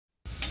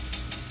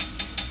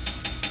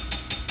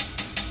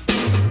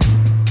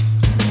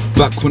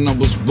Back when I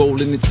was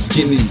rolling it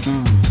skinny.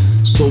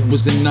 So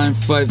was the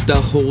 9-5 that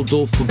hold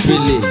off for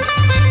Billy.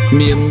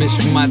 Me and Miss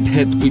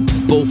Madhead, we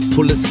both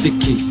pull a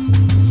sickie.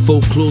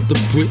 Folklore, the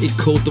Britty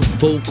code, the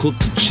vocal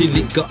to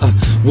Chile. Got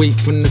away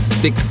from the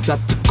sticks at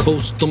the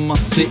coast of my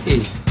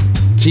city.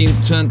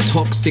 Team turned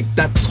toxic,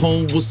 that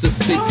tone was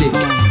acidic.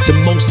 The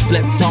most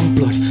slept on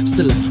blood,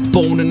 still a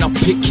bone and a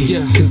picky.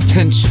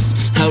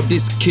 Contentious, how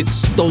this kid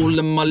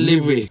stolen my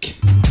lyric.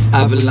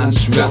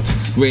 Avalanche rap,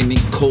 raining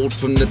cold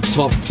from the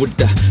top. With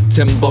the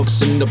 10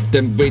 bucks and up,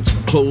 then rates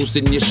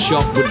closing your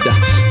shop. With a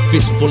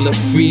fistful of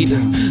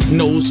freedom,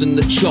 nose in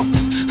the chop.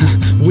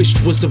 Wish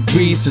was a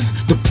reason,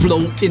 the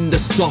blow in the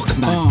sock,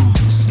 man.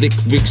 Slick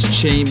Rick's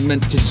chain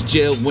meant it's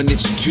jail when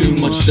it's too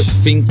much. The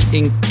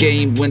thinking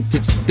game went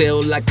it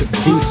stale like a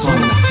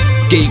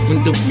crouton. Gave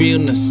him the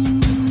realness,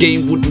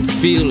 game wouldn't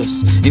feel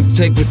us.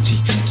 Integrity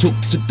took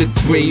to the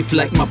grave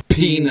like my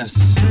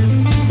penis.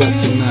 Back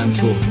to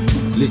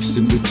 9-4, lips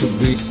in with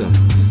Teresa.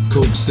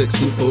 Coke,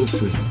 sex and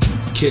 03.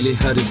 Kelly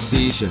had a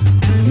seizure.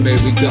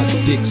 Mary got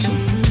Dixon.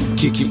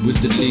 Kiki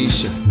with the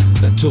leisha.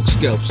 That took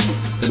scalps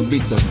and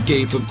beats, I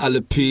gave him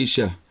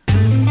alopecia.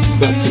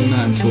 Back to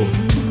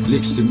 9-4,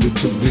 lips in with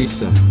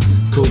Teresa.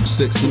 Coke,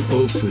 sex and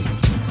 03.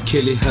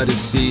 Kelly had a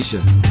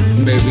seizure.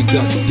 Mary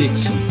got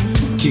Dixon.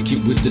 Kiki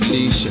with the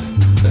leisha.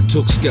 That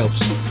took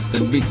scalps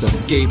and beats, I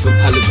gave him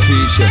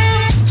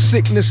alopecia.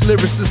 Sickness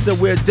lyricist,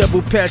 I wear a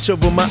double patch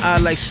over my eye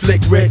like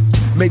Slick Rick.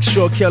 Make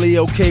sure Kelly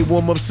okay,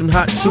 warm up some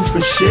hot soup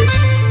and shit.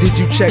 Did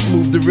you check,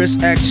 move the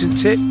wrist, action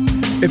tick?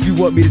 If you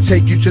want me to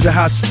take you to the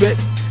hospital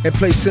and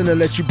play center,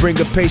 let you bring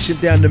a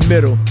patient down the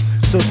middle.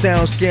 So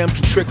sound scam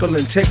can trickle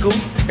and tickle.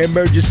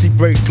 Emergency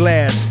break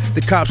glass,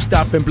 the cops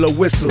stop and blow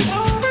whistles.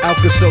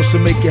 Alka-Seltzer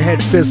make your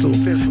head fizzle.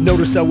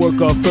 Notice I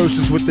work off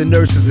verses with the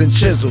nurses and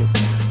chisel.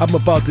 I'm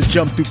about to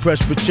jump through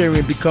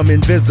Presbyterian, become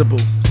invisible.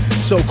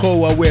 So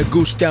cold I wear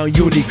goose down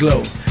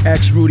Uniglow.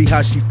 Ask Rudy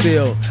how she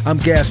feel, I'm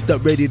gassed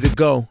up ready to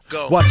go.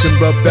 Watch him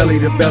rub belly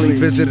to belly,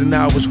 visiting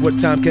hours, what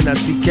time can I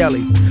see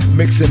Kelly?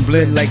 Mix and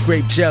blend like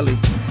grape jelly.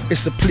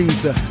 It's a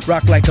pleaser,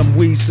 rock like I'm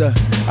Weezer.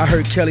 I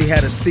heard Kelly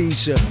had a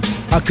seizure.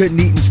 I couldn't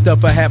eat and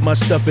stuff, I had my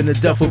stuff in a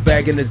duffel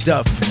bag in the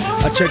duff.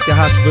 I checked the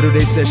hospital,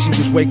 they said she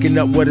was waking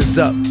up, what is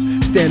up?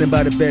 Standing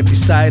by the bed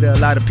beside her, a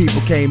lot of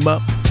people came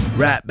up,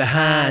 right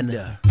behind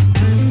her.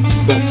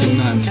 Back to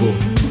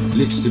 9-4,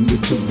 lips in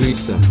with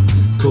Teresa.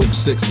 Coke,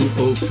 sex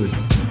and 03.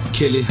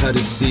 Kelly had a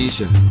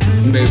seizure.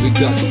 Mary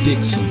got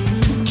Dixon.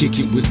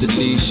 Kiki with the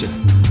leisha.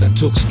 That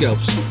took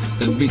scalps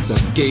and beats, I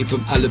gave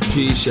him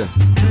alopecia.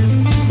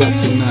 Back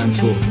to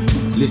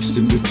 9-4, lips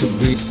in with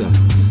Teresa.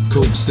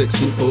 Coke,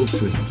 sex and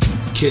 03.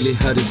 Kelly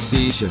had a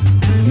seizure.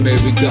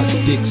 Mary got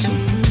Dixon.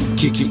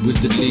 Kiki with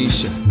the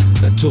leisha.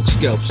 That took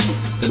scalps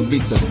and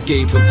beats, I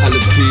gave him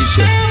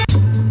alopecia.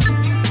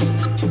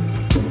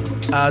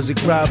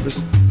 Isaac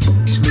Roberts,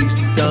 Sleaford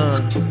the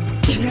Don,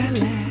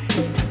 Kelly,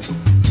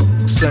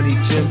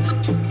 Sonnyjim.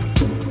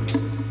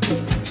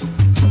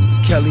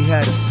 Kelly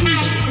had a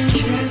seizure.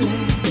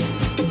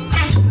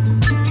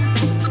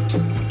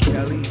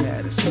 Kelly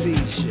had a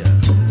seizure.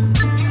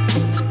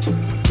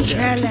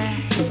 Kelly.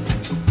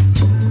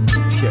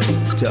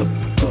 K-O-L.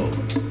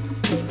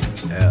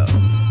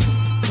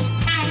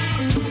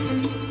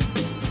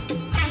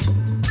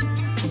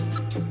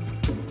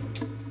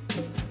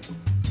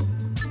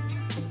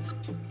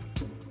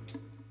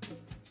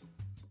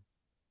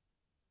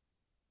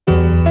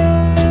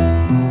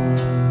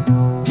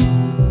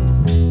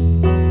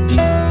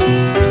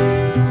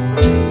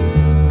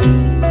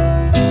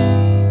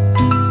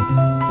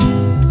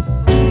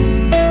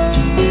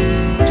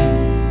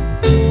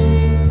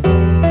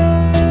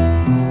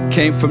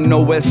 Came from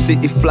nowhere,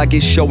 city flag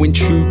is showing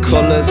true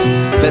colours.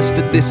 Best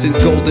of this is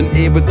golden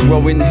era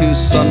growing,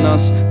 who's on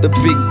us? The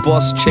big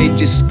boss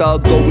changes style,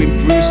 going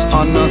Bruce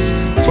on us.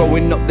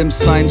 Throwing up them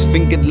signs,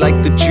 fingered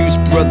like the Juice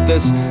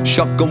brothers.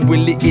 Shotgun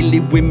Willie Illy,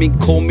 women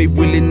call me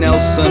Willie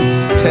Nelson.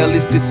 Tail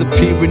is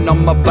disappearing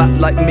on my back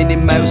like Minnie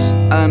Mouse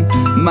and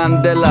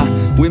Mandela.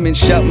 Women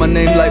shout my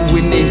name like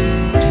Winnie.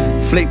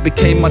 Flake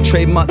became my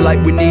trademark like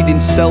we need in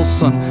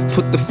Selson.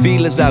 Put the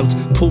feelers out,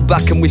 pull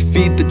back and we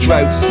feed the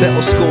drought.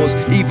 Settle scores,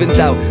 evened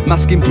out,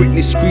 masking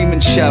Britney scream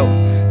and shout.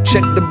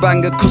 Check the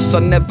banger cause I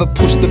never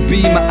push the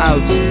beamer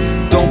out.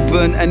 Don't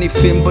burn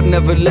anything but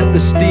never let the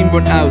steam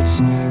run out.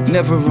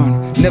 Never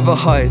run, never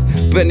hide,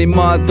 Benny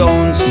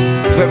Mardones.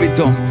 Very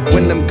dumb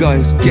when them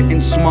guys getting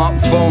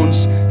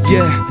smartphones.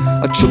 Yeah,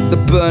 I chuck the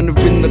burner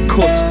in the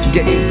cut,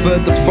 getting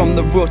further from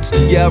the rut.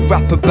 Yeah, I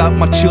rap about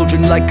my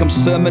children like I'm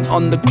sermon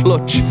on the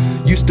clutch.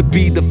 Used to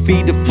be the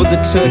feeder for the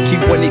turkey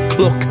when he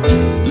cluck.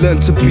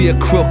 Learned to be a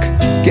crook,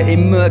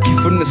 getting murky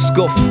from the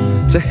scuff.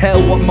 To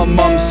hell what my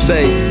mum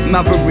say.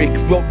 Maverick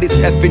wrote this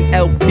effing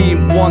LP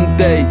in one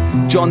day.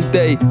 John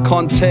Day,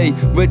 Conte,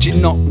 Reggie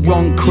not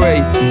Ron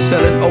Cray.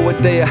 Selling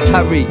Owadea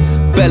Harry,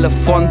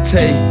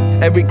 Belafonte,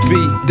 Eric B,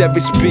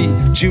 Deris B,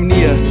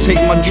 Junior,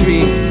 take my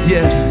dream.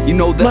 Yeah, you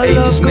know the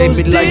 80s made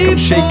me like I'm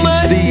shaking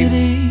Steve.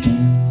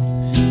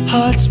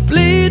 Hearts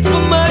bleed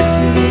for my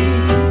city.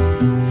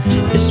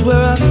 It's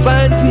where I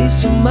find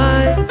peace of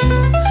mind.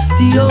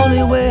 The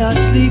only way I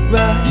sleep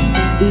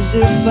right is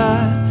if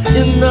I'm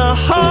in the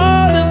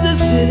heart of the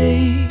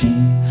city,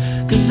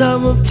 'cause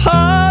I'm a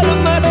part of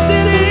my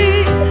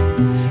city.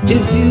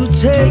 If you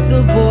take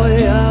the boy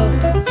out,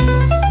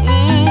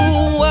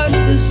 watch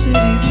the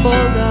city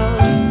fall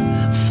down,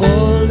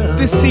 fall down.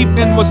 This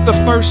evening was the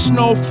first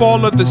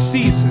snowfall of the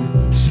season.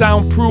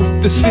 Soundproof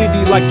the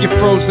city like you're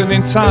frozen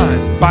in time.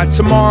 By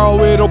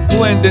tomorrow it'll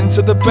blend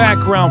into the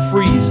background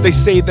freeze. They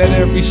say that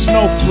every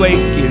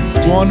snowflake is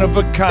one of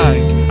a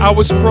kind. I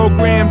was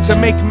programmed to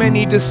make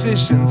many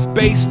decisions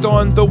based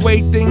on the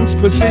way things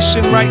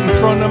position right in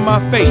front of my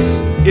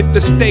face. If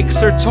the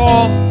stakes are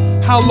tall,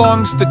 how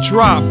long's the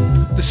drop?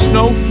 The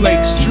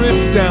snowflakes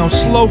drift down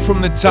slow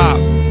from the top.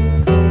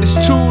 It's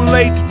too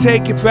late to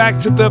take it back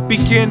to the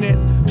beginning,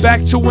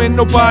 back to when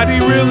nobody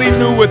really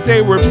knew what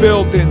they were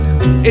building.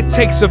 It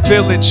takes a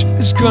village,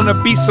 there's gonna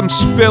be some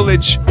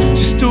spillage.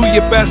 Just do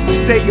your best to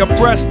stay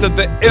abreast of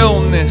the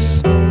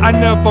illness. I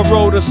never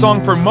wrote a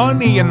song for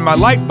money in my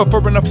life, but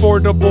for an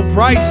affordable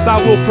price I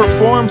will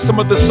perform some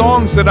of the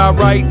songs that I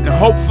write, and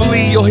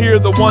hopefully you'll hear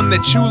the one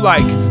that you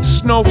like.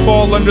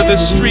 Snowfall under the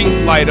street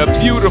light, a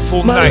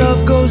beautiful My night.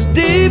 love goes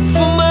deep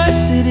for my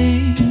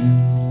city,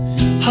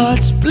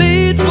 hearts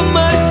bleed for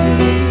my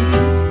city.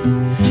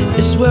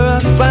 It's where I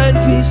find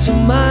peace of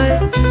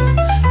mind.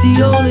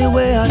 The only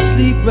way I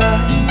sleep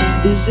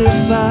right is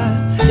if I'm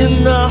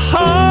in the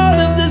heart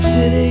of the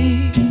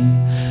city,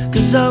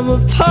 'cause I'm a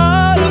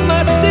part of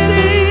my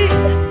city.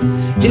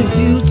 If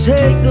you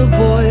take the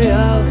boy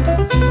out,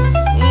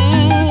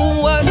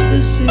 watch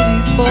the city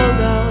fall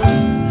down,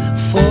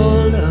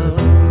 fall down.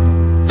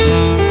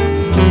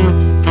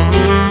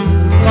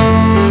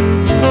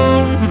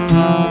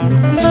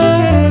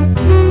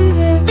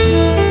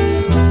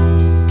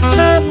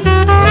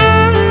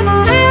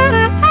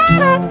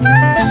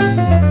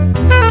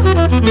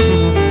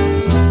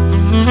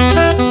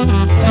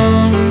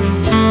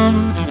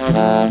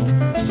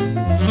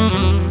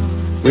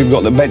 We've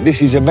got the best.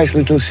 This is the best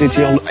little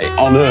city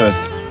on earth.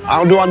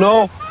 How do I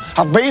know?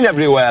 I've been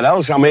everywhere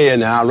else. I'm here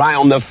now, right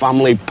on the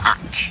family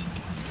patch.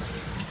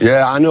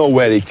 Yeah, I know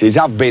where it is.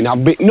 I've been.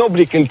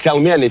 Nobody can tell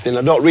me anything.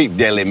 I don't read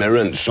Daily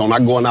Mirror and Sun. I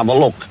go and have a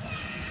look.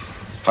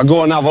 I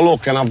go and have a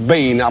look, and I've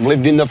been. I've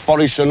lived in the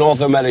forests of North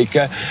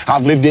America.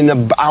 I've lived in the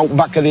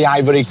outback of the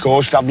Ivory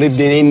Coast. I've lived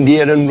in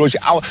India and Russia.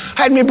 I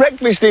had my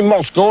breakfast in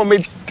Moscow,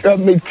 and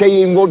my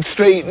tea in Wood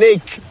Street,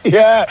 Nick.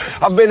 Yeah,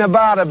 I've been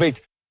about a bit.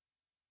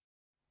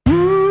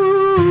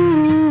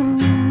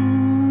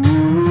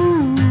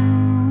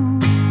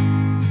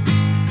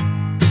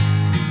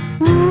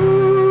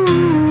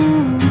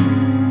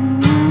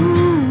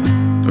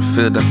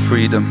 Feel that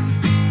freedom,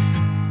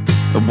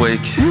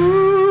 awake,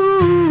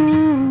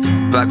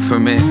 back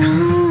from it.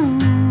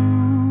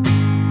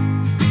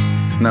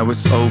 Now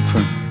it's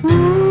open,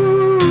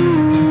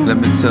 let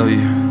me tell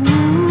you.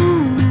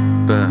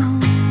 But,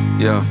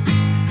 yo,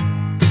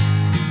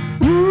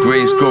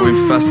 grey's growing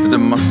faster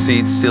than my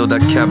seeds seal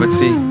that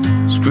cavity.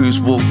 Screws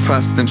walk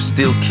past them,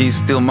 steel keys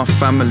steal my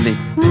family.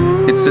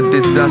 It's a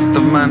disaster,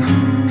 man,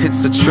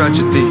 it's a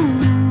tragedy.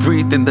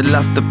 Breathe in the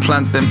laughter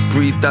plant, then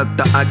breathe out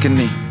the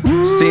agony.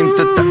 Seems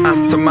that the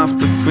aftermath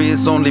to free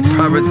is only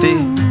parody.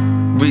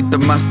 Read the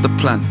master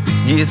plan,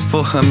 years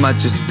for Her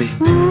Majesty.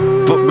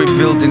 But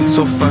rebuilding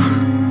tougher.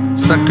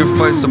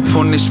 Sacrifice and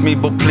punish me,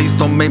 but please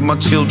don't make my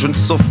children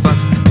suffer.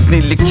 It's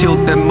nearly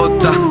killed their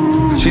mother,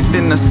 she's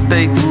in a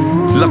state.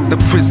 Lock the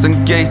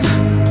prison gate.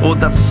 All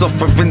that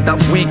suffering that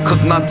we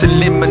could not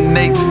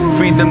eliminate.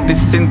 Freedom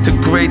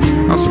disintegrate,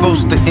 I'm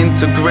supposed to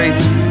integrate.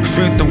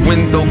 Through the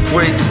window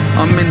grate,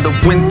 I'm in the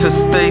winter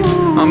state.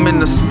 I'm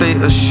in a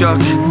state of shock,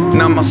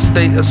 now my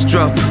status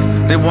drop.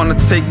 They wanna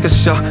take a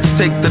shot,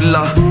 take the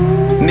law.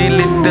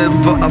 Nearly dead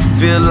but I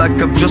feel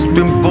like I've just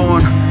been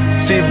born.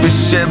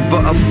 Tears shed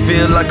but I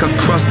feel like I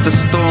crossed the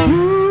storm.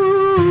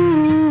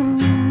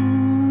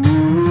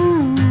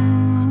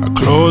 I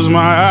close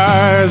my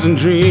eyes and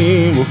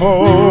dream of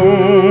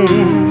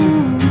home.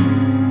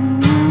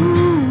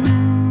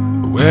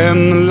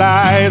 When the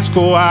lights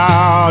go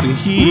out in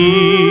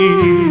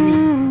here,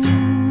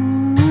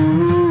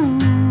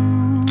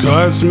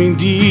 cuts me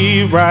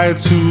deep right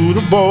to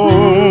the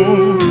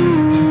bone.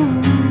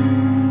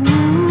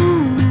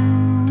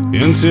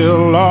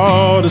 Until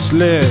all that's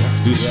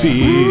left is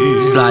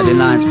fear. Sliding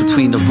lines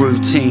between the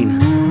routine,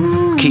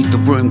 keep the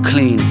room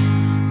clean.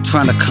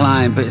 Trying to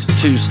climb but it's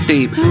too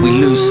steep. We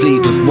lose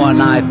sleep with one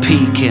eye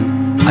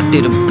peeking. I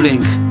didn't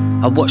blink,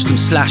 I watched them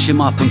slash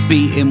him up and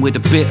beat him with a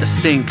bit of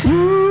sink.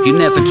 You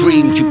never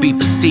dreamed you'd be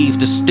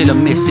perceived as still a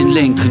missing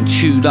link, and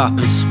chewed up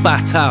and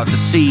spat out,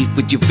 deceived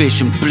with your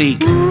vision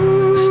bleak.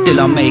 Still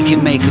I make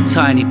it make a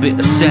tiny bit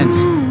of sense,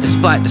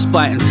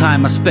 despite in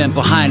time I spent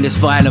behind this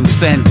violent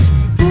fence.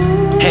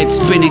 Head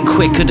spinning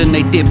quicker than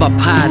they did my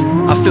pad.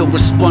 I feel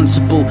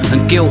responsible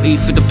and guilty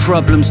for the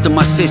problems that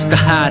my sister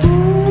had.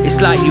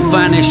 It's like you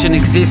vanish and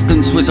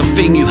existence was a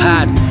thing you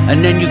had,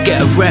 and then you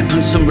get a rep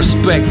and some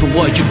respect for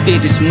what you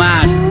did. It's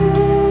mad.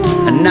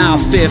 And now I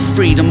fear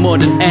freedom more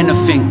than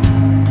anything.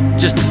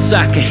 Just a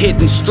sack of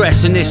hidden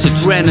stress and this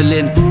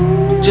adrenaline.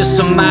 Just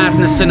some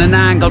madness and an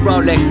anger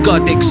I'll let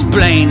God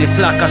explain. It's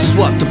like I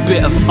swapped a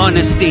bit of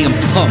honesty and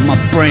popped my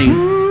brain.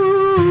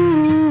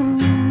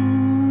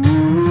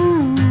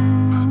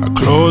 I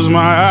close my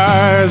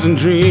eyes and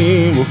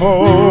dream of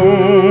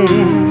home.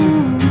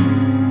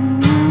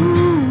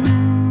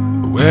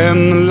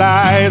 When the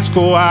lights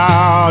go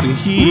out in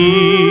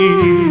here,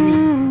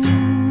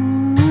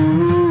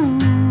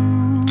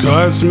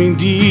 cuts me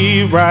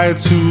deep right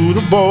to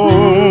the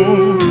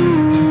bone.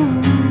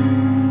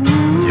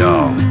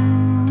 Yo.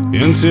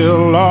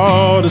 Until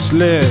all that's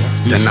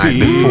left is the night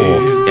fear.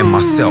 before, in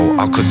my cell,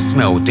 I could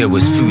smell there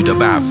was food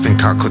about.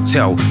 Think I could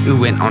tell it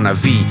went on a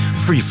V.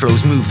 Free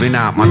flows moving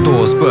out, my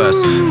doors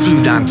burst.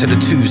 Flew down to the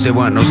twos, there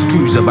weren't no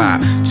screws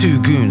about. Two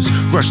goons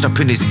rushed up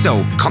in his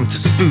cell, come to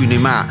spoon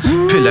him out.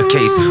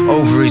 Pillowcase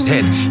over his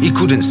head, he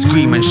couldn't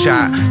scream and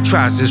shout.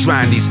 Trousers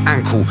round his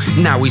ankle,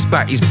 now his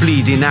back is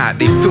bleeding out.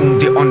 They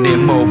filmed it on their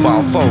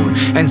mobile phone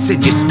and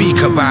said you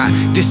speak about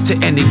this to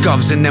any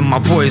govs and then my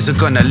boys are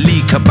gonna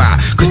leak about.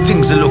 Cause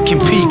things are looking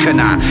peaker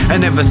now,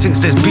 and ever since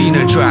there's been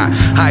a drought.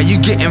 How you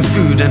getting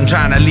food and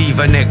trying to leave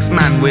a next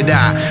man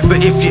without?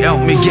 But if you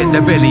help me get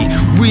the belly,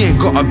 we ain't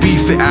gotta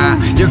beef it out.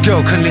 Your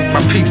girl can link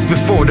my peeps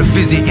before the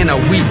visit in a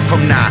week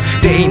from now.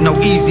 There ain't no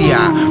easy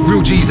out,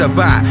 real G's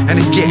about, and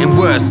it's getting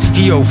worse.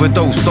 He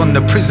overdosed on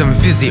the prison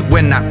visit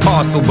when that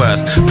parcel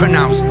burst.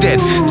 Pronounced dead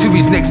to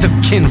his next of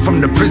kin from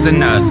the prison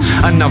nurse.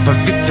 Another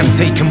victim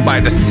taken by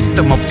the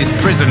system of this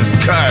prison's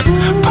cursed.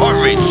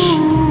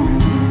 Porridge.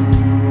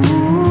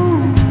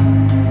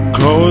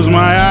 Close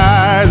my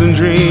eyes and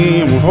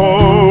dream of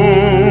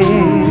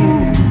home.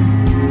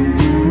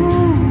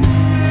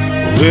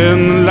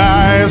 When the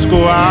lights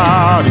go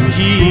out in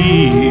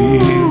here,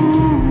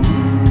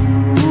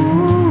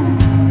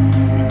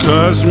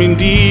 cuts me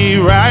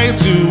deep right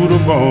to the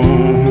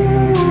bone.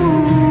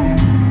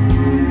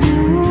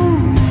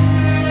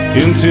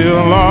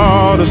 Until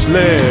all that's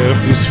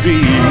left is fear.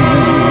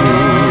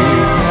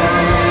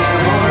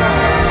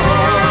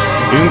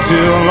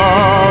 Until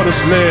all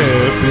that's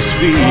left is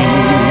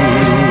fear.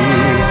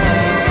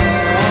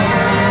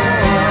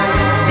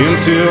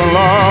 Until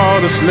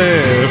all that's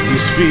left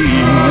is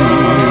fear.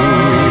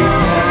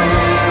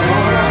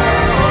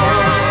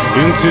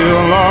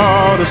 Until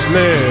all that's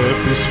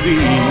left is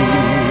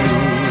fear.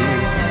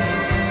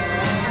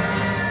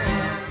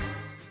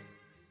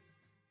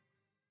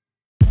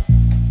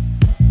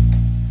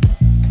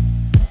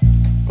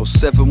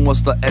 07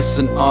 was the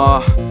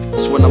S&R.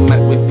 That's when I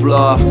met with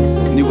Blah.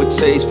 Knew a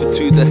taste for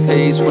To The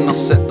Haze when I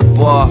set the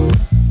bar.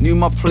 Knew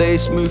my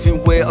place,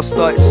 moving weight, I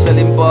started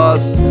selling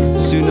bars.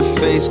 Soon I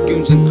faced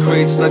goons and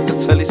crates like a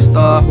telly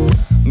star.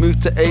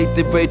 Moved to 8,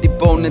 they raided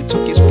Bone and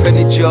took his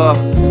penny jar.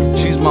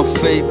 Choose my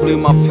fate, blew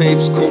my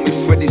papes, call me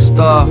Freddie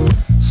Star.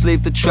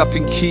 Slaved the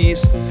trapping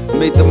keys,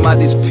 made the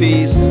maddest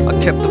peas. I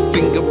kept the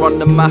finger on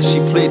the mash, he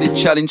played the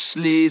challenge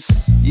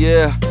sleaze.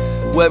 Yeah,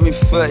 wearing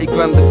 30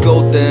 grand the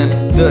gold then.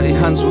 Dirty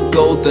hands were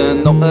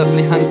golden, no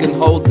earthly hand can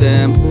hold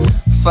them.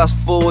 Fast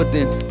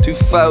forwarding,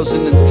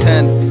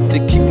 2010. They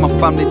kicked my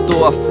family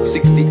door off,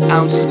 60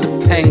 ounces of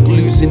the pen,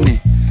 losing it.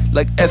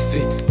 Like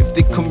Effie, if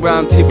they come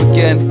round here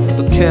again.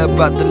 Don't care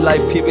about the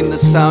life, hearing the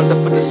sound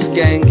of the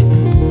skank.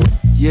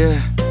 Yeah,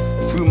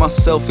 threw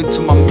myself into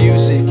my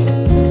music.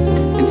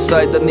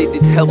 Inside I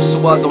needed help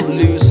so I don't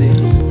lose it.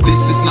 This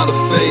is not a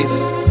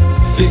phase,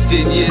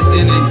 15 years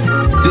in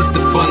it. This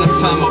the final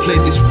time I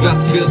played this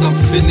rap field, I'm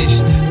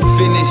finished.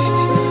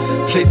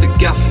 Played the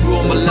gaff for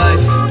all my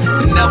life,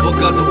 and now I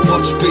gotta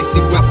watch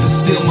basic rappers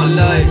steal my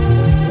light.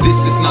 This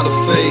is not a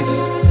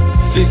phase,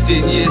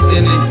 15 years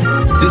in it.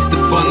 This the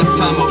final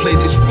time I played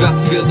this rap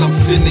field, I'm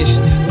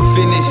finished.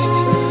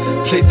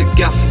 Played the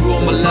gaff for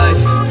all my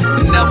life,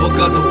 and now I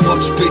gotta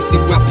watch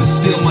basic rappers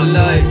steal my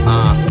light.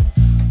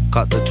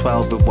 Got the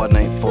 12 with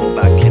 184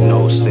 back in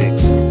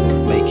 06.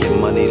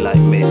 Making money like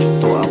Mitch,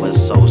 thought I was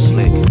so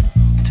slick.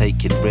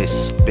 Taking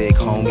risks, big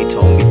homie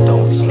told me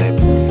don't slip.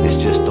 It's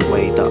just the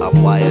way that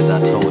I'm wired,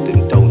 I told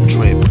him don't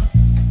trip.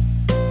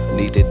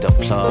 Needed a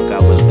plug, I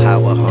was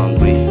power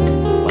hungry.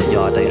 My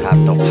yard ain't have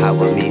no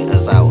power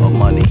meters, out of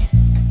money.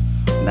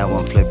 Now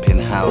I'm flipping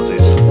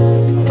houses.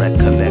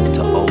 Recollect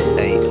to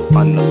 08,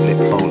 on the flip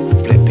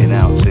phone, flipping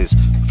ounces.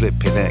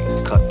 Flipping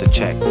egg, cut the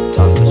check,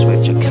 time to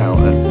switch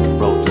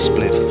accountant. Roll the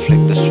spliff,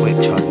 flick the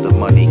switch on the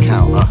money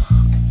counter.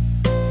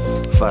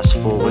 Fast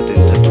forward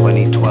into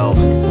 2012,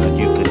 and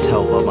you can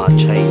tell by my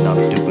chain I'm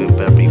doing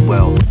very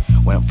well.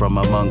 Went from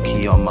a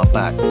monkey on my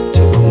back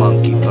to a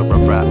monkey for a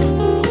rap.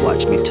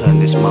 Watch me turn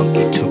this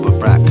monkey to a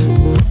rack.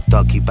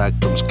 Doggy bag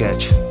from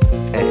sketch,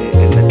 edit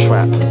in the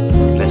trap.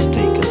 Let's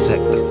take a sec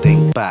to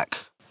think back.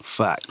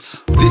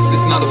 Facts. This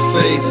is not a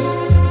phase,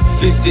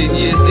 15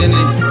 years in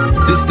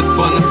it. This the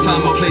final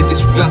time I played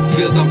this rap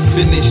field, I'm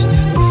finished.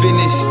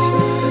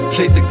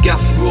 Played the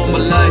gaff for all my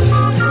life,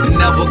 and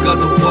now I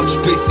gotta watch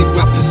basic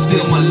rappers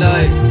steal my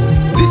light.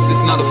 This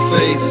is not a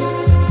phase,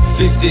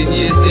 15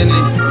 years in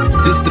it.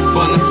 This the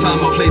final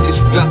time I played this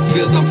rap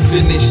field, I'm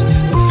finished.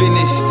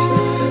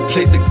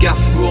 Played the gaff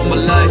for all my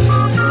life,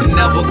 and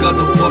now I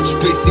gotta watch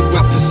basic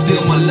rappers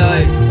steal my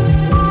light.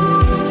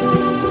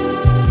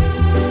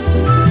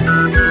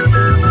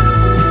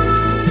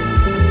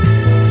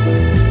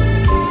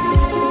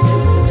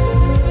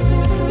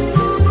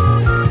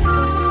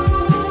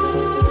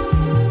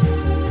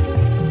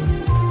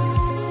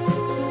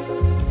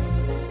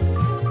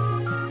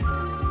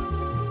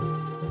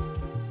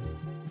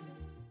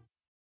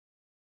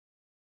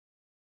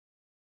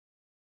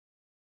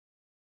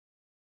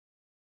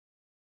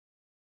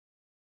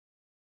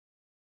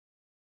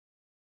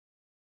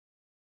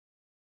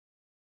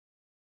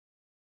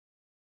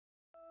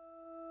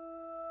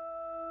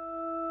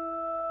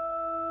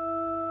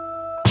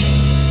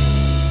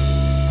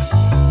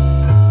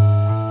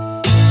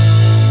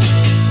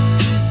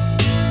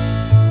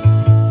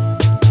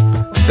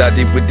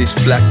 Daddy with his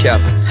flat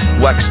cap,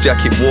 wax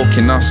jacket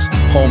walking us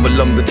home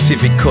along the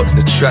TV cut,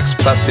 the tracks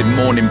passing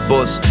morning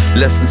buzz.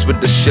 Lessons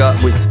with the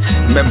sharp wit,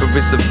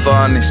 memories of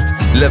varnished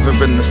leather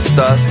and the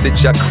star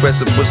stitch. Our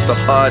crescent was the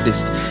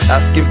hardest,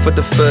 asking for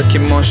the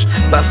firkin mush,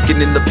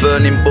 basking in the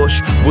burning bush.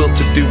 Will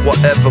to do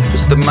whatever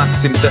was the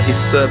maxim that he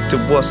served to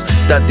us.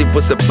 Daddy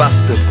was a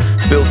bastard,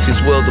 built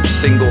his world up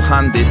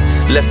single-handed,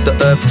 left the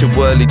earth too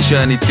early,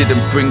 journey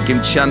didn't bring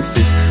him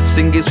chances.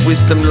 Sing his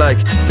wisdom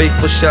like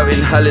faithful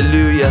shouting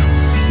hallelujah,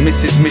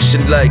 miss his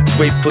mission like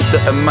grateful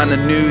that a man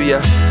knew ya.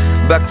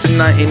 Back to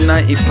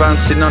 1990,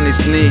 bouncing on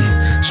his knee.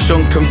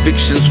 Strong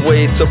convictions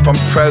weighed up, I'm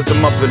proud of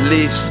my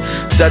beliefs.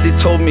 Daddy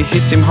told me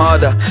hit him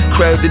harder,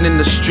 crowding in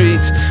the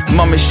street.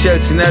 Mommy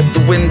shouting out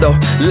the window,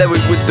 Larry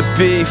with the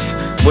beef.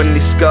 When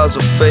these scars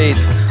will fade,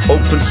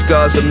 open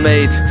scars are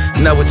made.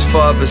 Now it's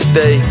Father's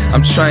Day,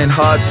 I'm trying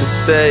hard to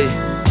say.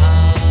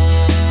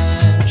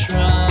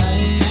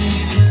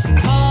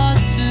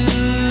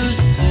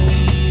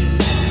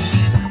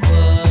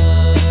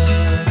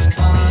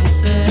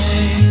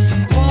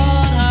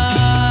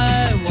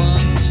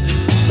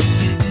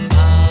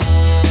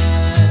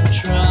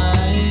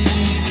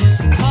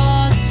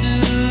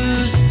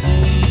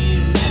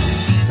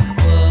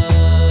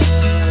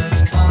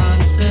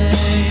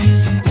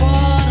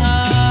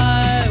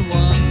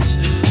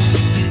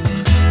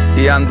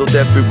 He handled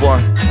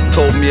everyone,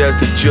 told me how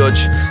to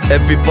judge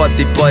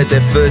everybody by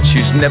their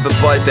virtues, never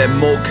by their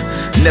mug,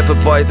 never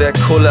by their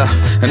colour,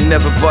 and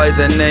never by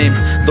their name.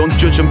 Don't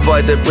judge them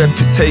by their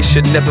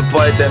reputation, never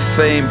by their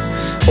fame.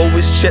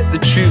 Always check the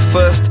truth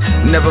first,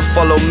 never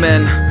follow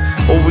men.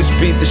 Always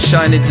be the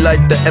shining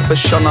light that ever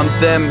shone on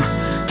them.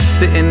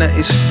 Sitting at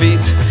his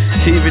feet,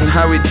 hearing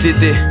how he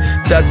did it.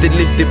 Daddy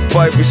lived it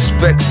by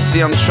respect, see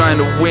I'm trying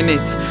to win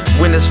it.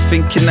 Winners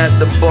thinking out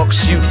the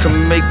box, you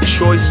can make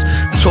choice.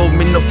 Told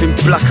me nothing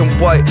black and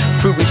white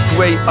through his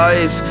grey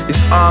eyes.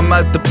 His arm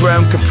out the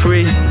brown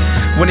capri.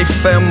 When he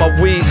found my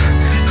weed,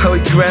 how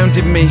he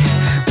grounded me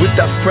with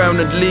that frown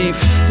and leave.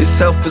 His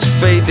health was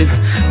fading,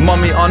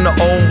 mommy on her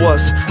own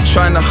was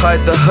trying to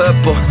hide the hurt,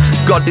 but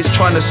God is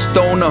trying to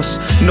stone us.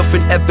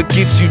 Nothing ever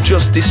gives you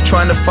justice,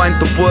 trying to find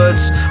the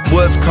words.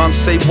 Words can't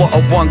say what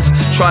I want,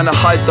 trying to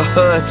hide the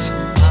hurt.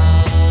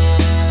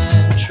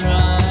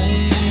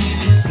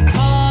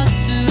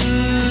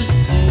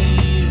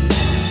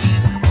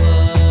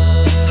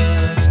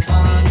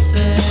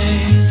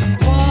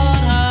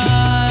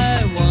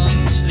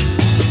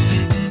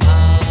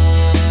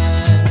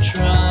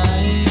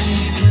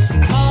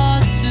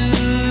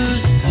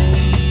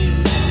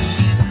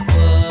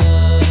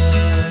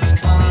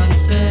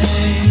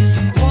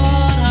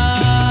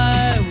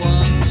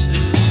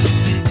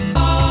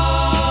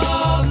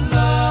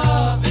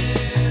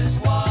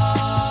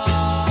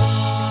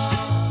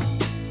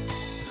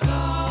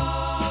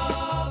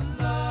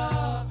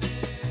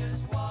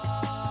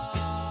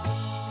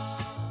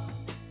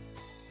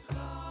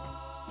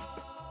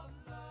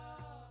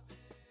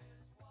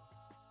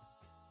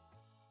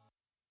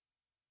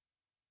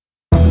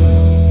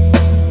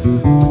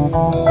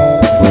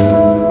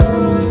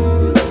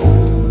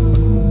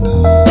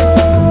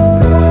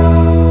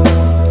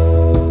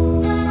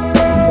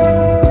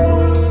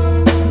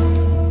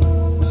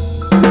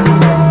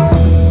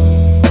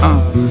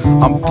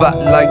 I'm back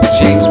like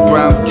James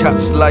Brown,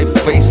 cat's life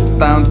face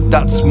down,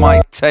 that's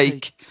my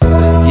take.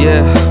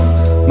 Yeah,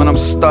 man, I'm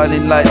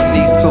styling like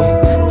lethal,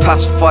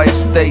 past 5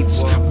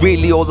 states.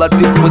 Really all I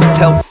did was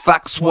tell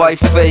facts, why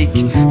fake?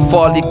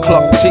 Farley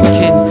clock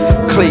ticking,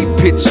 clay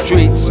pit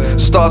streets.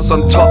 Stars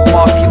on top,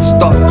 market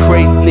stock,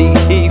 Cradley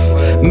Heath.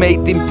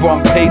 Made in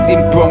Brom, paid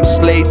in Brom,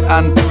 Slade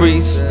and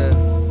Priest.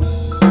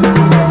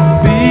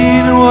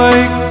 Been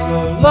awake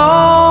so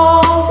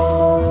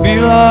long,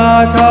 feel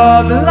like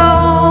I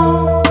belong.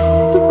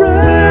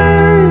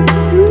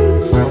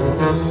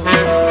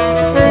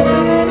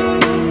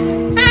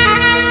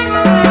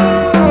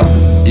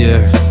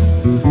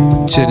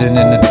 Chilling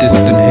in the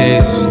distant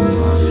haze,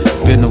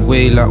 been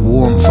away like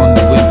warmth on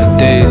the winter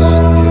days.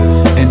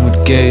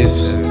 Inward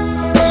gaze,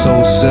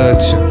 soul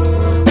searching,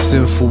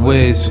 sinful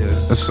ways.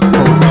 That's a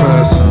cold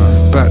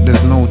person, back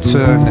there's no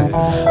turning.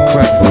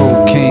 Crack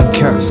cocaine,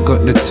 cats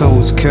got the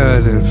toes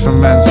curling.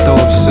 From man's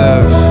dope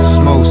serving,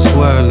 smoke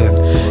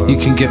swirling. You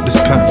can get this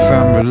pack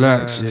fam,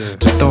 relax.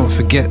 Just don't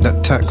forget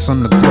that tax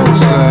on the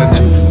gross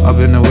earning. I've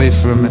been away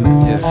for a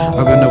minute,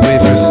 I've been away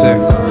for a sec.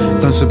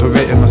 Done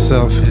separating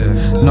myself.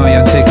 No,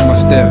 yeah, I'm taking my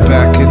step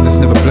back and it's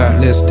never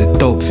blacklisted.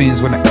 Dope fiends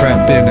when I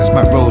crap in, it's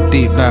my roll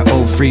deep like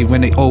 03.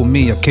 When they owe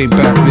me, I came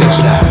back rich.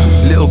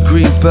 Little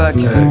green bag,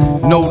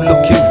 no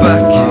looking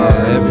back.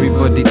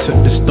 Everybody took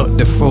the stock,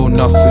 they throw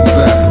nothing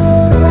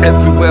back.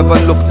 Everywhere I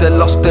look, they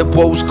lost their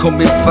woes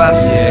coming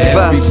fast.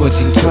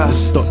 Everybody took the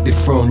stock, they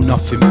throw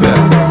nothing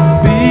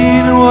back.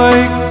 Been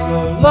awake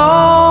so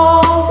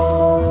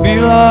long,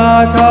 feel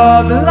like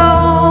I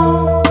belong.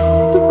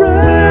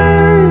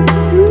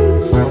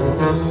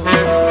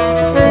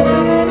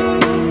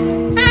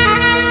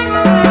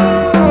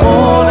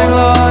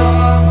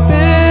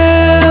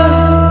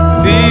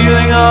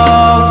 Feeling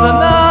of the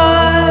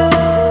night.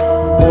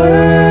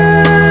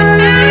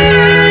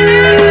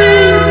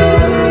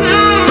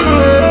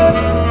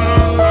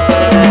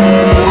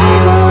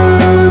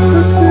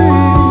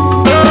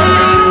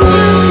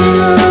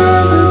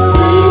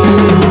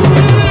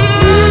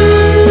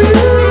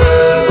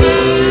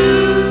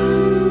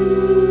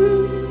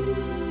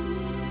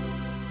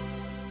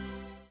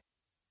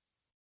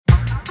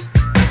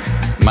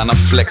 Man, I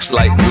flex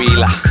like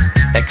Wheeler,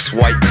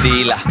 ex-white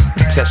dealer.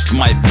 Test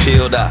my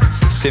peel that,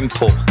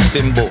 simple,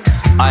 symbol.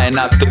 Iron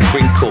out the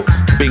crinkle,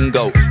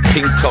 bingo,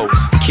 pinko.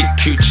 Keep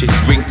coochie,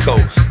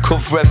 wrinkle.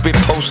 Cover every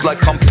post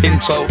like I'm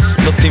Pinto.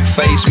 Nothing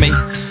faze me.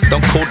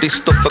 Don't call this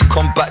stuff a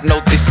combat, no,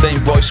 this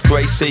ain't Royce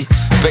Gracie.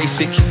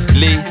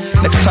 Basically,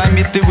 next time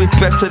you do it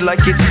better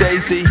like it's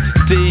Daisy.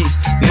 D,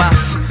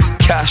 math,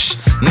 cash,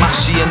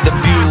 Mashy and the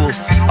mule.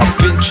 I've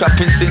been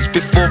trapping since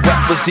before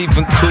rap was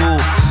even cool.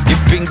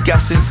 You've been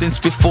gassing since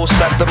before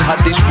Saddam had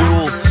his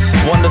rule.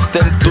 One of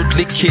them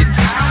Dudley kids.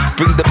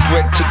 Bring the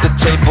bread to the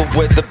table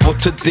where the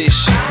butter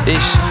dish.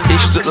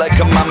 Ish look like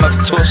a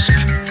mammoth tusk.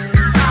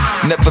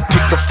 Never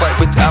pick a fight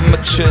with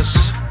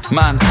amateurs.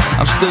 Man,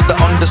 I'm still the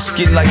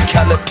underskin like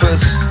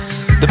calipers.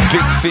 The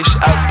big fish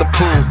out the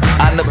pool,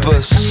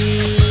 Anubis.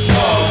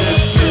 No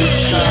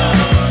decision,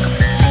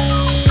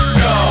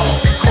 no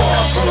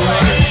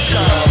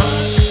cooperation.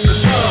 The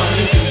sun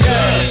isn't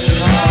getting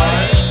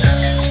high,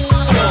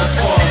 full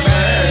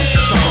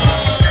formation.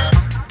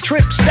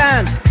 Trip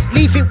sand,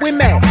 leave it with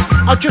me.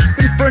 I've just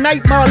been for an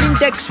 8-mile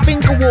index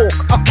finger walk.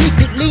 I'll keep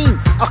it lean,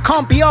 I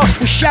can't be arsed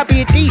with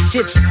shabby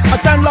adhesives. I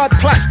don't like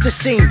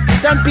plasticine,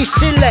 don't be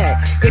silly.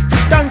 If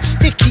it don't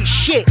stick, it's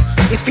shit.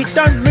 If it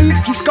don't move,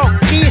 you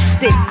got gear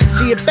stick.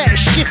 So you better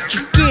shift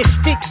your gear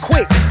stick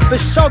quick. But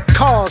sod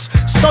cars,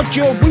 sod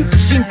your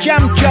roots in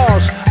jam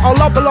jars. I'll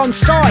lob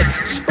alongside,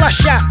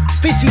 splash out,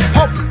 fizzy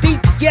pop,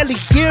 deep yellow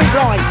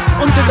urine.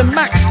 Under the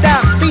maxed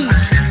out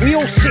feeds, we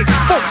all sit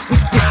fucked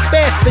with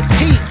despair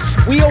fatigue.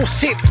 We all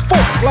sit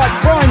fucked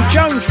like Brian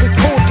Jones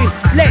recording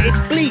Let It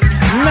Bleed,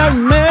 no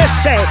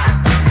mercy.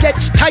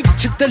 Let's take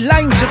to the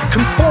lanes of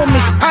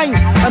conformist pain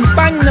and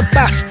bang the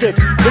bastard.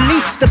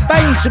 Release the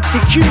veins of the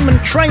human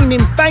train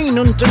in vain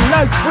under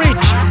no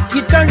bridge.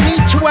 You don't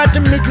need to add a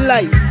middle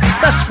eight,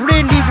 that's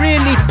really,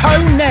 really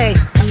pony.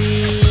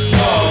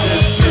 No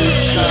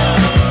decision,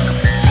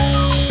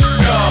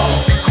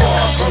 no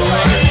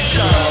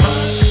cooperation.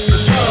 The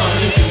sun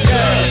isn't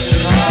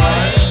getting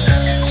high,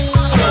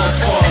 full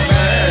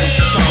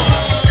formation.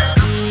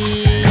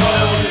 No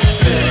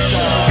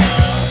decision,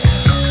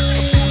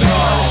 no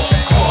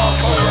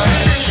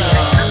cooperation.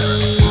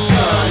 The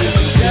sun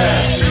isn't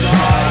getting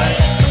high,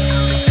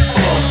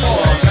 full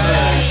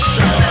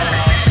formation.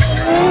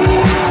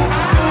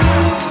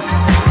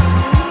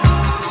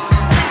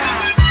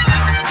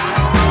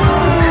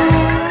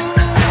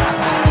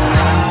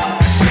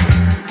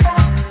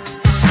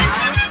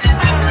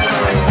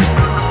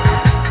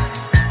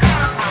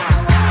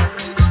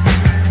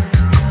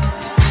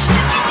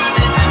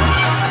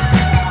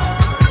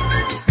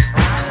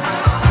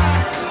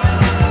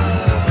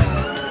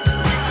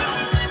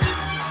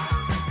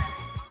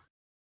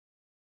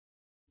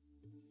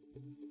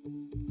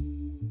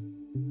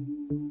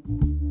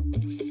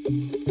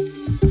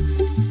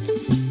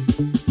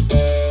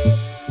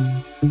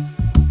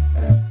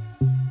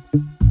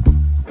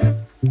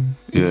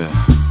 Yeah.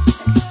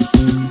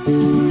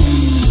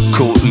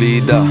 Cult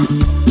leader,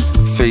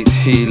 faith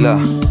healer,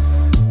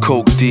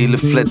 coke dealer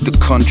fled the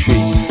country,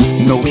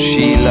 no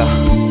Sheila.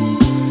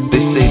 They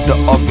say the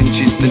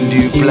orange is the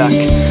new black.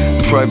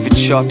 Private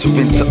charter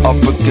into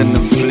Oregon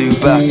and flew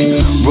back.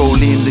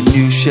 Rolling in the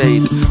new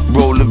shade,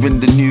 roller in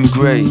the new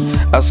grey.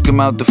 Ask him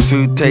how the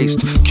food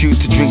tastes, cute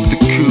to drink the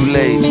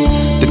Kool-Aid.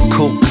 The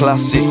cult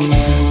classic,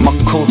 my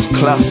cult's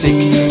classic.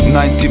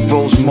 90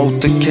 rolls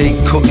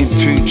motorcade cutting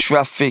through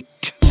traffic.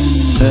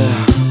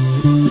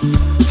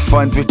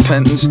 Find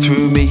repentance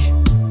through me.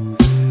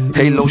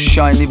 Halo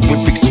shining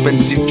with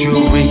expensive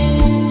jewelry.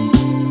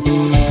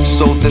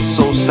 Sold their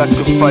soul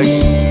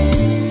sacrifice,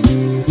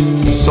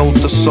 sold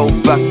the soul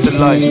back to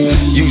life.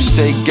 You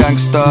say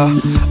gangster,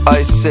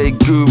 I say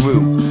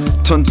guru.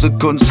 Tons of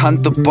guns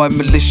handled by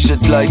militia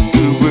like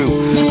guru.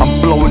 I'm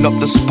blowing up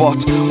the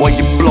spot while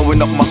you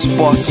blowing up my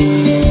spot.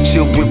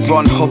 Chill with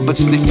Ron Hubbard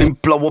sniffing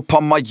blow up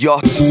on my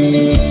yacht.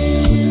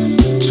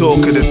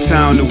 Talk of the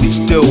town and we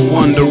still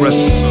wonder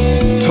us.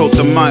 Told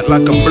the mic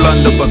like a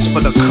blunderbuss for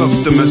the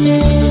customers.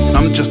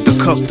 I'm just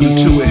accustomed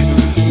to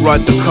it.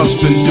 Ride the cusp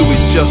and do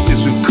it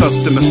justice with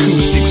custom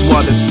acoustics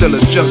while they're still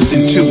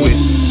adjusting to it.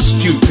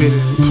 Stupid,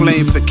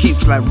 playing for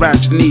keeps like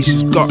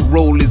Rajneesh. Got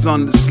rollies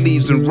on the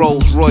sleeves and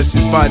Rolls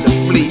Royces by the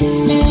fleet.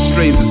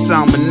 Strains of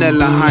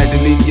salmonella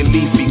hiding in your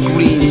leafy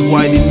greens.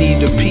 Why they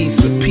need a piece,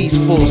 but Peace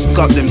Force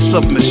got them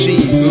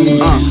submachines.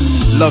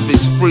 Love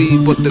is free,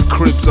 but the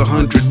crib's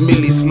 100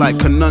 millis. Like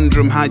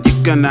conundrum, how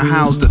you gonna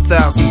house the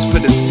thousands for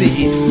the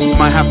city?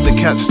 Might have to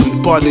catch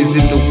some bodies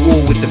in the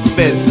war with the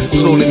feds.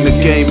 It's all in the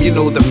game, you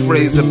know the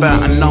phrase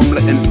about an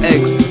omelette and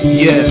eggs.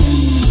 Yeah,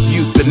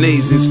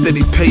 euthanasia,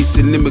 steady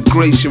pacing,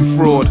 immigration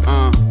fraud.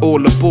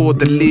 All aboard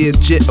the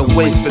Learjet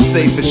awaits for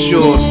safer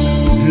shores.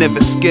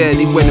 Never scared,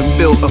 he went and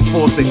built a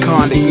force they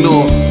can't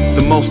ignore.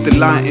 The most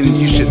enlightened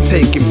you should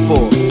take him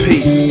for.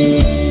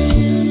 Peace.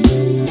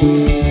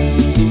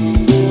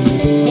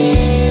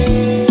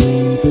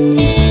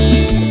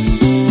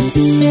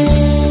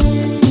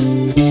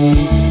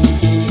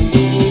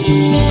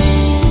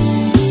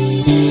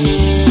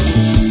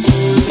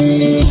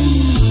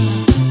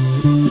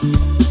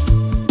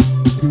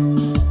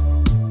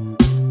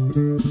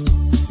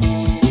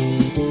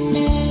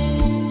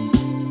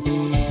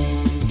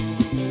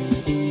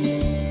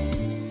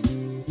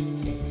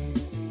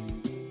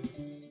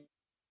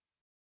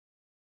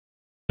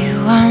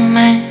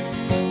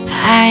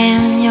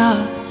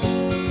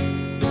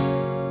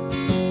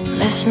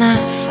 Let's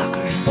not fuck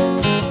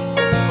around.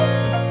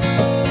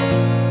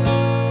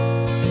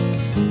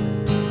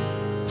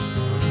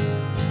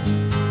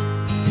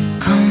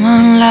 Come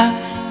on, love,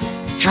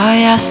 draw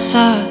your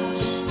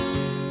swords,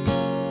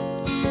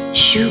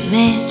 shoot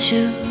me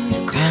to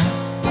the ground.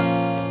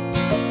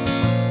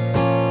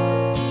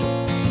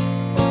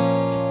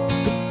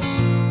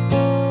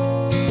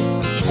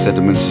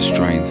 Sediments are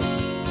strained,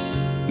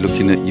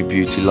 looking at your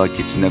beauty like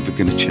it's never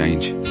gonna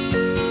change.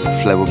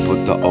 Flower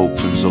bud that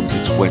opens up,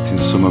 it's wet in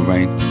summer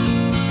rain.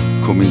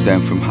 Coming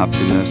down from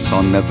happiness,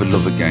 I'll never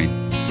love again.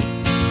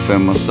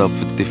 Found myself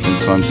at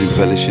different times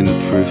embellishing the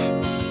proof.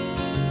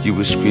 You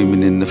were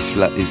screaming in the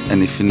flat, is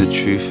anything the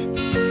truth?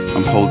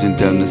 I'm holding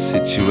down the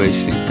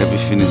situation,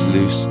 everything is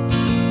loose.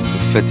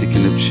 Pathetic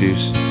and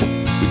obtuse,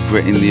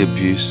 regretting the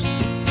abuse.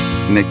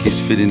 Neck is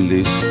feeling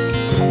loose,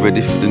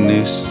 ready for the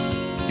noose.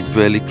 You're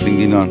barely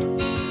clinging on,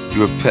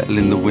 you're a petal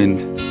in the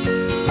wind.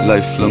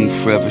 Lifelong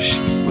forever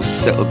was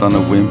settled on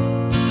a whim.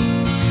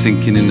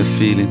 Sinking in the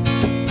feeling,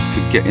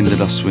 forgetting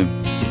that I swim.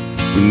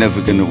 We're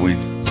never gonna win.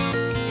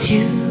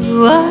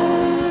 You are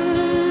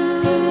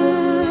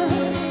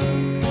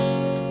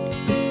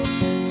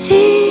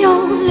the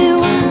only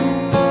one.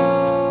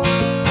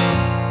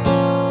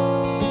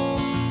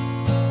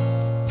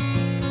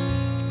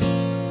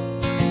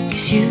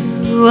 Cause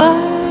you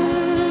are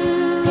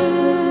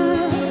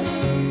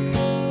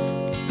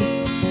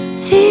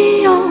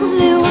the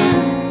only one.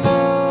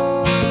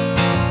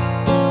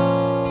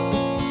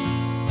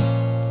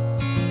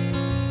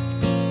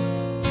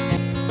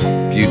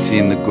 Beauty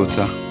in the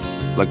gutter,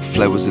 like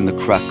flowers in the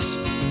cracks.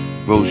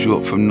 Rose you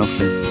up from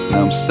nothing,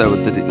 now I'm sour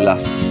that it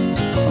lasts.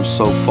 I'm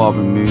so far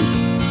removed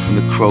from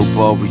the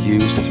crowbar we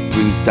used to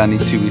bring Danny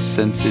to his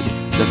senses.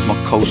 Left my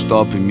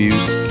co-star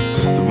bemused.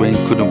 The rain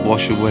couldn't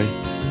wash away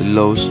the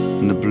lows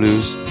and the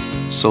blues.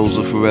 Souls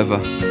are forever,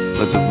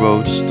 like the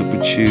roads that we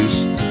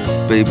choose.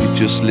 Baby,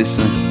 just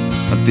listen,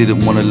 I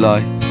didn't want to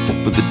lie,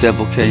 but the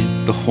devil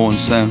came, the horn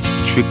sounds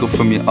trickle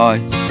from your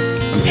eye.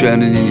 I'm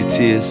drowning in your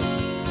tears,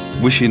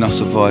 wishing I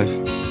survive,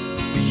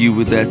 but you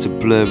were there to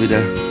blur it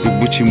out,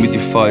 bewitching with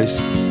your thighs.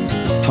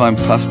 As time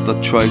passed, I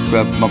tried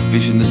grab my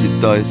vision as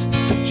it dies.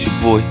 It's your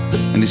boy,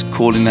 and he's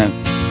calling out,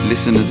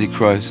 listen as he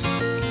cries.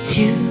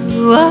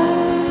 You are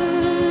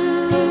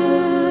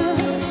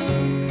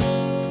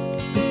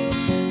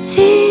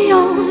the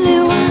only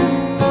one.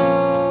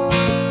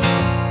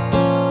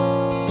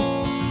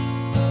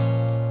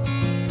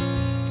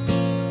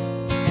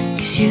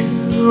 Cause you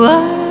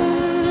are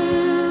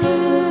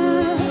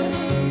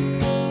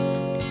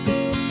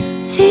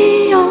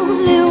the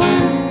only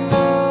one.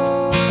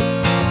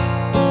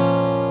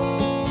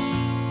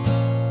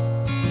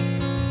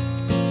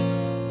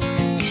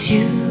 Cause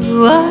you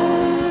are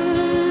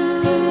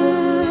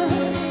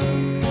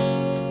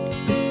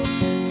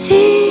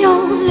the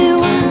only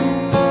one.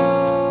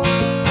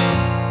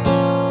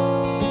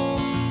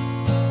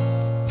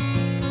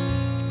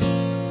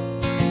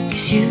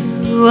 Cause you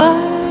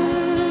are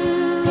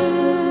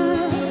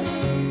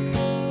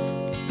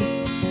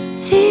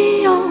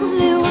the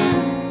only one.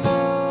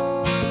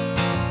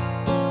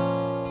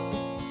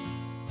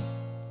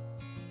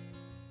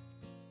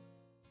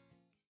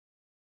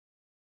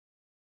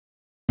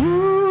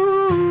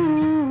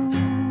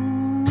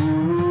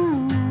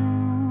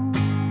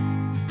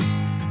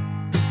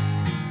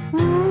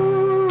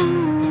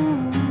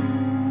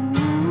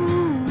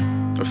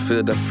 I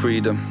feel that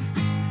freedom,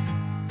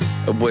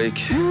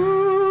 awake,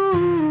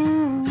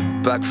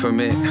 back from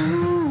it.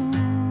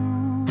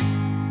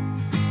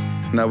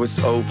 Now it's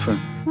open,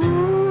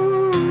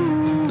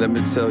 let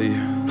me tell you.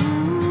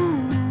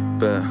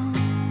 But,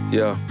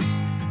 yeah.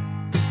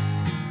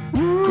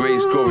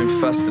 Grey's growing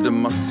faster than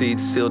my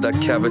seeds seal that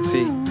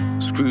cavity.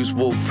 Screws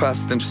walk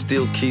past them,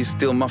 steel keys,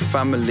 still my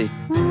family.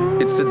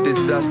 It's a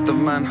disaster,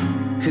 man,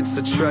 it's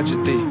a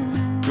tragedy.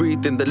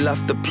 Breathe in the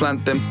laughter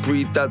plant, then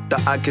breathe out the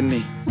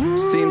agony.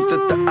 Seems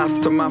that the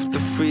aftermath to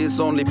free is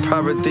only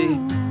parody.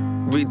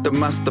 Read the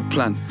master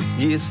plan,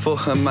 years for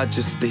Her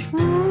Majesty.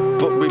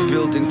 But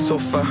rebuilding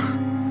tougher.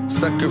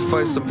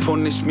 Sacrifice and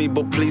punish me,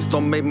 but please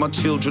don't make my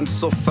children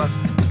suffer.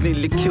 It's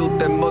nearly killed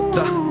their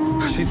mother,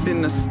 she's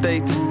in a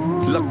state.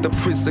 Lock the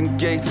prison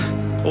gate.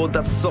 All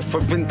that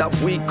suffering that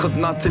we could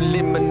not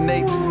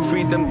eliminate.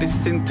 Freedom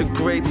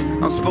disintegrate,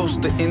 I'm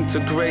supposed to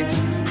integrate.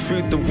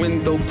 Through the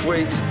window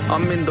grate,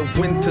 I'm in the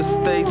winter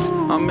state.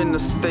 I'm in a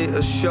state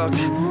of shock,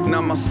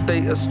 now my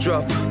status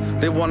drop.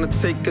 They wanna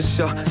take a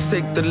shot,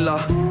 take the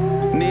law.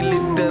 Nearly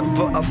dead,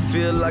 but I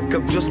feel like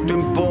I've just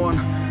been born.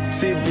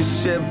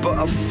 Tears shed, but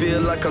I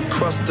feel like I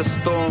crossed the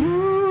storm.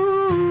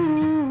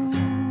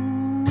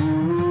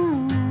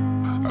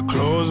 I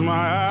close my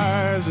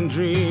eyes and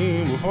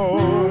dream of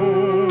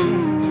home.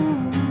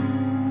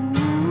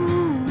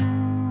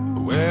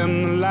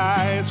 When the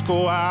lights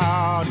go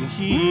out in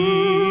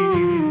here,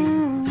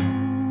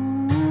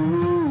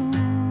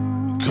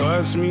 it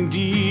cuts me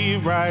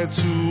deep right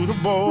to the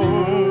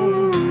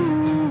bone.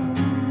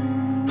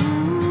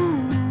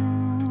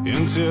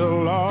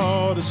 Until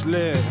all that's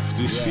left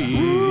is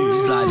fear.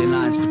 Sliding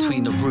lines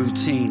between the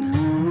routine,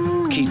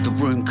 keep the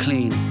room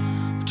clean.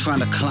 Trying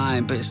to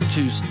climb, but it's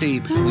too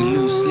steep. We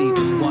lose sleep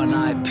with one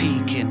eye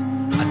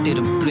peeking. I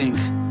didn't blink.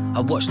 I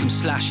watched him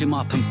slash him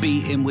up and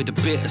beat him with a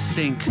bit of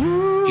sink.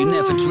 You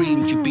never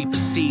dreamed you'd be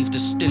perceived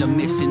as still a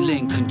missing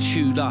link, and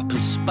chewed up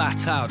and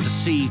spat out,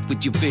 deceived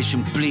with your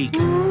vision bleak.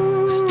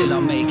 Still I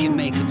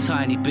make a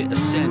tiny bit of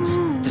sense,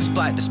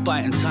 despite the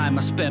spiting time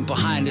I spent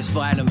behind this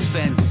violent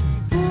fence.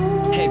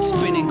 Head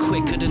spinning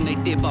quicker than they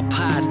did my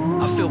pad.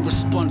 I feel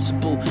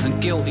responsible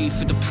and guilty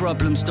for the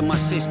problems that my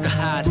sister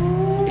had.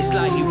 It's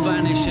like you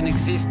vanish and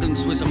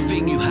existence was a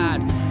thing you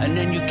had, and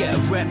then you get a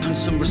rep and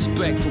some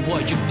respect for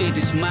what you did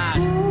is mad.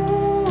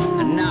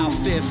 And now I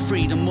fear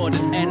freedom more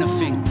than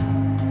anything.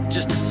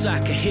 Just a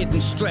sack of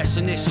hidden stress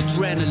and this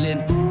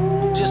adrenaline.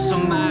 Just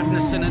some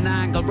madness and an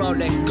anger I'll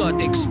let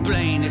God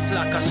explain. It's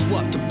like I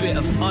swapped a bit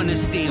of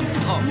honesty and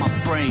popped my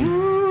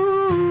brain.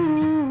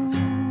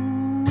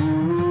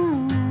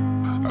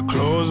 I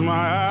close my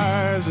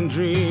eyes and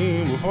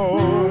dream of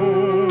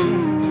home.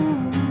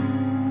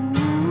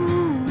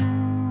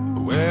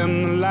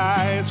 When the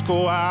lights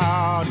go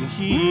out in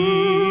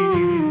heat,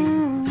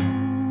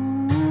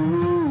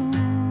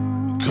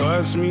 it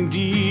cuts me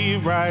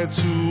deep right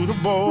to the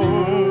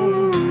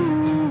bone.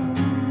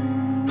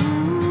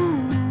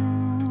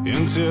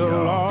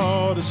 Until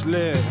all that's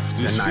left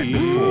is the night fear.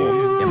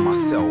 before, in my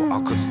cell,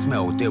 I could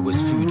smell there was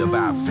food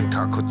about. Think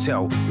I could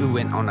tell who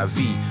went on a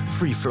V.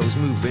 Free flows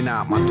moving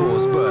out, my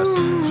doors burst.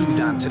 Flew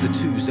down to the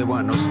twos, there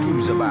weren't no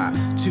screws about.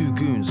 Two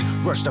goons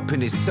rushed up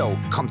in his cell,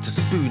 come to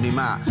spoon him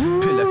out.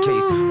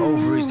 Pillowcase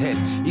over his head,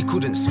 he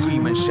couldn't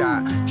scream and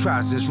shout.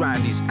 Trousers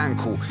round his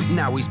ankle,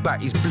 now his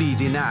back is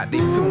bleeding out. They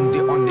filmed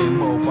it on their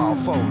mobile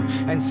phone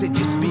and said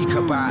you speak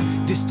about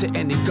this to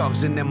any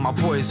govs, and then my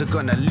boys are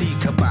gonna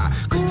leak about.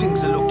 Cause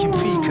things are looking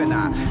peaker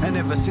now, and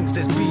ever since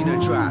there's been a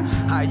drought.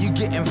 How you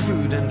getting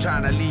food and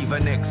trying to leave a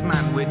next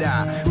man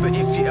without? But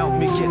if you help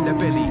me get the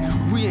belly,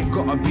 we ain't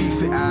gotta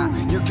beef it out.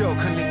 Your girl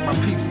can link my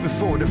peeps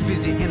before the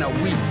visit in a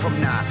week from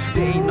now.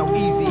 There ain't no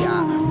easy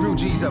out, real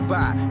G's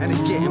about, and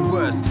it's getting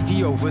worse.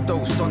 He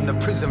overdosed on the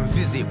prison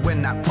visit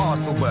when that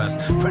parcel burst.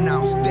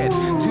 Pronounced dead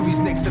to his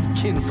next of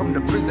kin from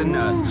the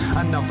prisoners.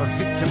 Another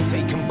victim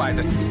taken by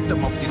the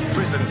system of this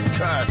prison's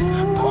curse.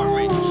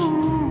 Porridge.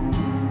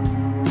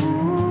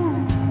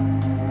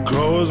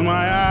 Close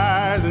my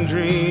eyes and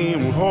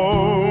dream of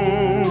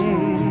home.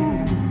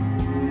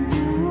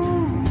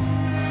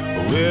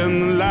 When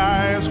the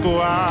lights go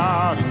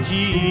out in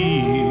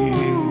here,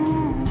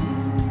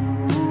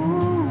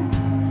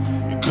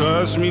 it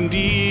cuts me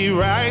deep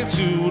right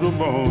to the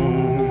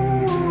bone.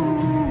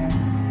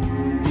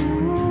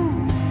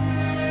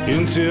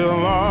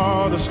 Until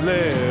all that's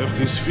left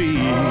is fear.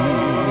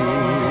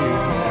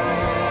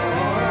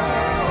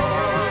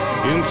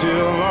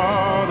 Until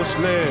all that's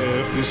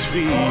left is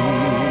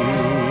fear.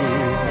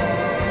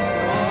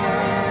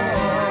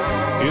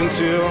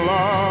 Until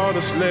all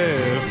that's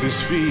left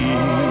is fear.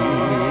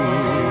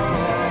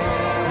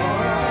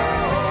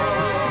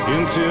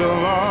 Until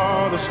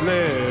all that's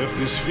left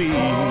is fear.